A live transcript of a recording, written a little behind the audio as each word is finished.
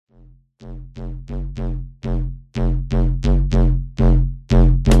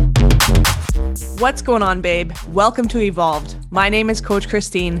What's going on, babe? Welcome to Evolved. My name is Coach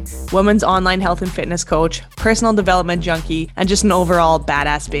Christine, women's online health and fitness coach, personal development junkie, and just an overall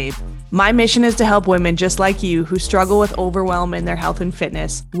badass babe. My mission is to help women just like you who struggle with overwhelm in their health and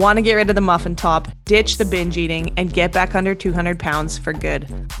fitness, want to get rid of the muffin top, ditch the binge eating, and get back under 200 pounds for good.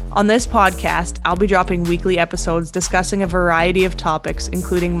 On this podcast, I'll be dropping weekly episodes discussing a variety of topics,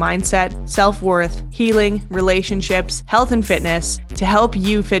 including mindset, self-worth, healing, relationships, health and fitness, to help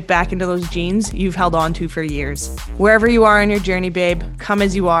you fit back into those jeans you've held on to for years. Wherever you are in your journey, babe, come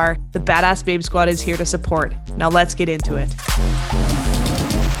as you are. The Badass Babe Squad is here to support. Now let's get into it.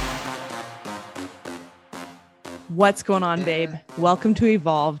 What's going on, babe? Welcome to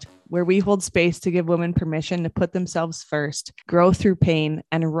Evolved, where we hold space to give women permission to put themselves first, grow through pain,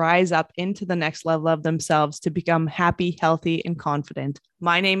 and rise up into the next level of themselves to become happy, healthy, and confident.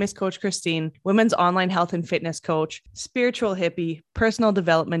 My name is Coach Christine, women's online health and fitness coach, spiritual hippie, personal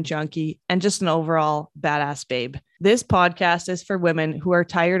development junkie, and just an overall badass babe. This podcast is for women who are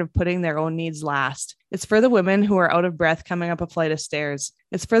tired of putting their own needs last. It's for the women who are out of breath coming up a flight of stairs.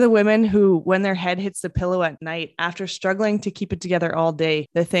 It's for the women who, when their head hits the pillow at night after struggling to keep it together all day,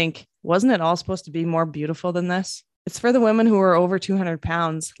 they think, wasn't it all supposed to be more beautiful than this? It's for the women who are over 200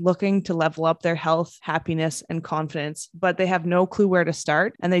 pounds, looking to level up their health, happiness, and confidence, but they have no clue where to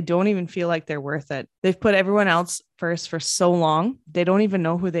start, and they don't even feel like they're worth it. They've put everyone else first for so long, they don't even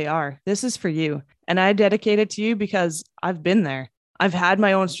know who they are. This is for you, and I dedicate it to you because I've been there. I've had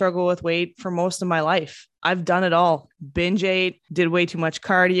my own struggle with weight for most of my life. I've done it all. Binge ate, did way too much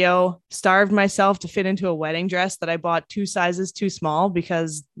cardio, starved myself to fit into a wedding dress that I bought 2 sizes too small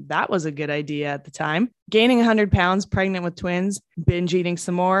because that was a good idea at the time. Gaining 100 pounds, pregnant with twins, binge eating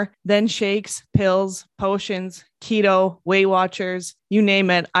some more, then shakes, pills, potions, keto, Weight Watchers, you name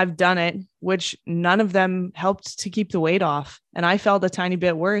it. I've done it, which none of them helped to keep the weight off. And I felt a tiny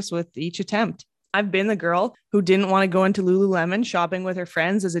bit worse with each attempt. I've been the girl who didn't want to go into Lululemon shopping with her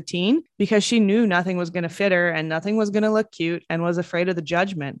friends as a teen because she knew nothing was going to fit her and nothing was going to look cute and was afraid of the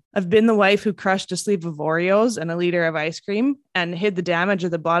judgment. I've been the wife who crushed a sleeve of Oreos and a liter of ice cream and hid the damage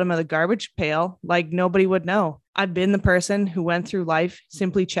at the bottom of the garbage pail like nobody would know. I've been the person who went through life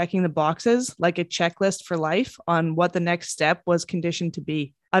simply checking the boxes like a checklist for life on what the next step was conditioned to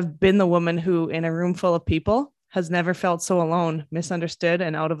be. I've been the woman who, in a room full of people, has never felt so alone, misunderstood,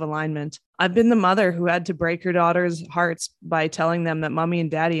 and out of alignment. I've been the mother who had to break her daughter's hearts by telling them that mommy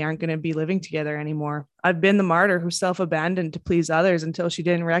and daddy aren't going to be living together anymore. I've been the martyr who self-abandoned to please others until she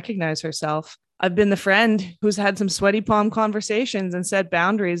didn't recognize herself. I've been the friend who's had some sweaty palm conversations and set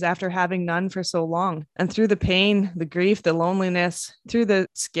boundaries after having none for so long. And through the pain, the grief, the loneliness, through the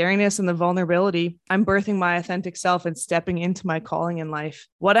scariness and the vulnerability, I'm birthing my authentic self and stepping into my calling in life.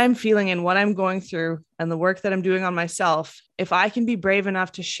 What I'm feeling and what I'm going through and the work that I'm doing on myself, if I can be brave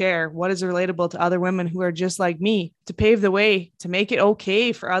enough to share what is relatable to other women who are just like me, to pave the way, to make it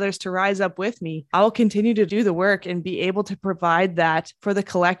okay for others to rise up with me, I will continue to do the work and be able to provide that for the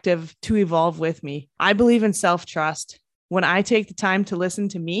collective to evolve with me. I believe in self-trust. When I take the time to listen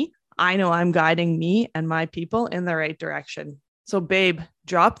to me, I know I'm guiding me and my people in the right direction. So babe,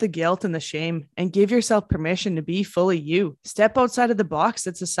 drop the guilt and the shame and give yourself permission to be fully you. Step outside of the box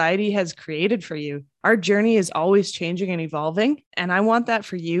that society has created for you. Our journey is always changing and evolving, and I want that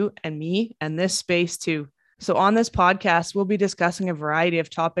for you and me and this space too. So on this podcast, we'll be discussing a variety of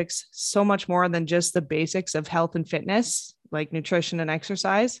topics, so much more than just the basics of health and fitness, like nutrition and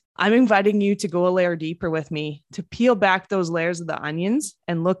exercise. I'm inviting you to go a layer deeper with me, to peel back those layers of the onions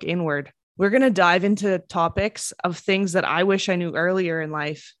and look inward. We're going to dive into topics of things that I wish I knew earlier in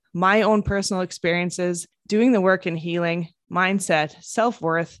life, my own personal experiences, doing the work in healing, mindset,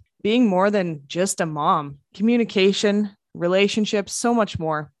 self-worth, being more than just a mom, communication, relationships, so much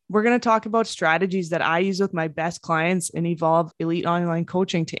more. We're going to talk about strategies that I use with my best clients in Evolve Elite Online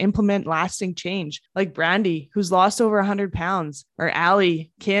Coaching to implement lasting change, like Brandy, who's lost over 100 pounds, or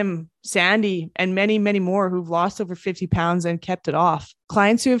Allie, Kim, Sandy, and many, many more who've lost over 50 pounds and kept it off.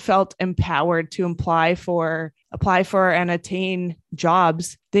 Clients who have felt empowered to apply for and attain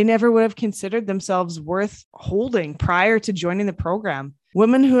jobs they never would have considered themselves worth holding prior to joining the program.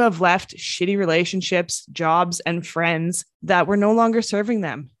 Women who have left shitty relationships, jobs, and friends that were no longer serving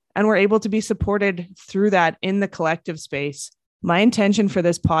them and were able to be supported through that in the collective space. My intention for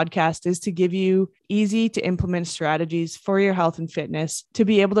this podcast is to give you easy to implement strategies for your health and fitness to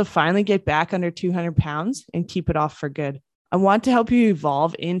be able to finally get back under 200 pounds and keep it off for good. I want to help you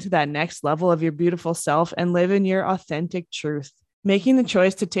evolve into that next level of your beautiful self and live in your authentic truth. Making the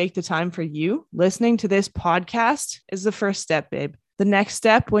choice to take the time for you, listening to this podcast is the first step, babe. The next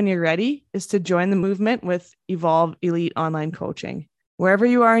step when you're ready is to join the movement with Evolve Elite Online Coaching. Wherever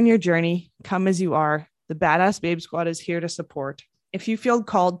you are in your journey, come as you are. The Badass Babe Squad is here to support. If you feel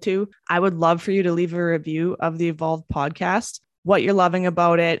called to, I would love for you to leave a review of the Evolve podcast, what you're loving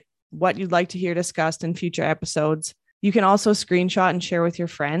about it, what you'd like to hear discussed in future episodes. You can also screenshot and share with your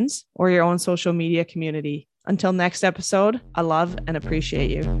friends or your own social media community. Until next episode, I love and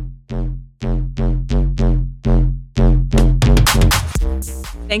appreciate you.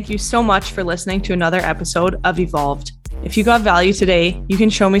 Thank you so much for listening to another episode of Evolved. If you got value today, you can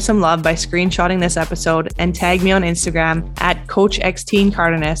show me some love by screenshotting this episode and tag me on Instagram at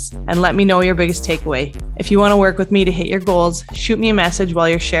CoachXTeenCardenas and let me know your biggest takeaway. If you want to work with me to hit your goals, shoot me a message while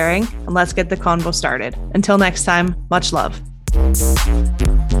you're sharing and let's get the convo started. Until next time, much love.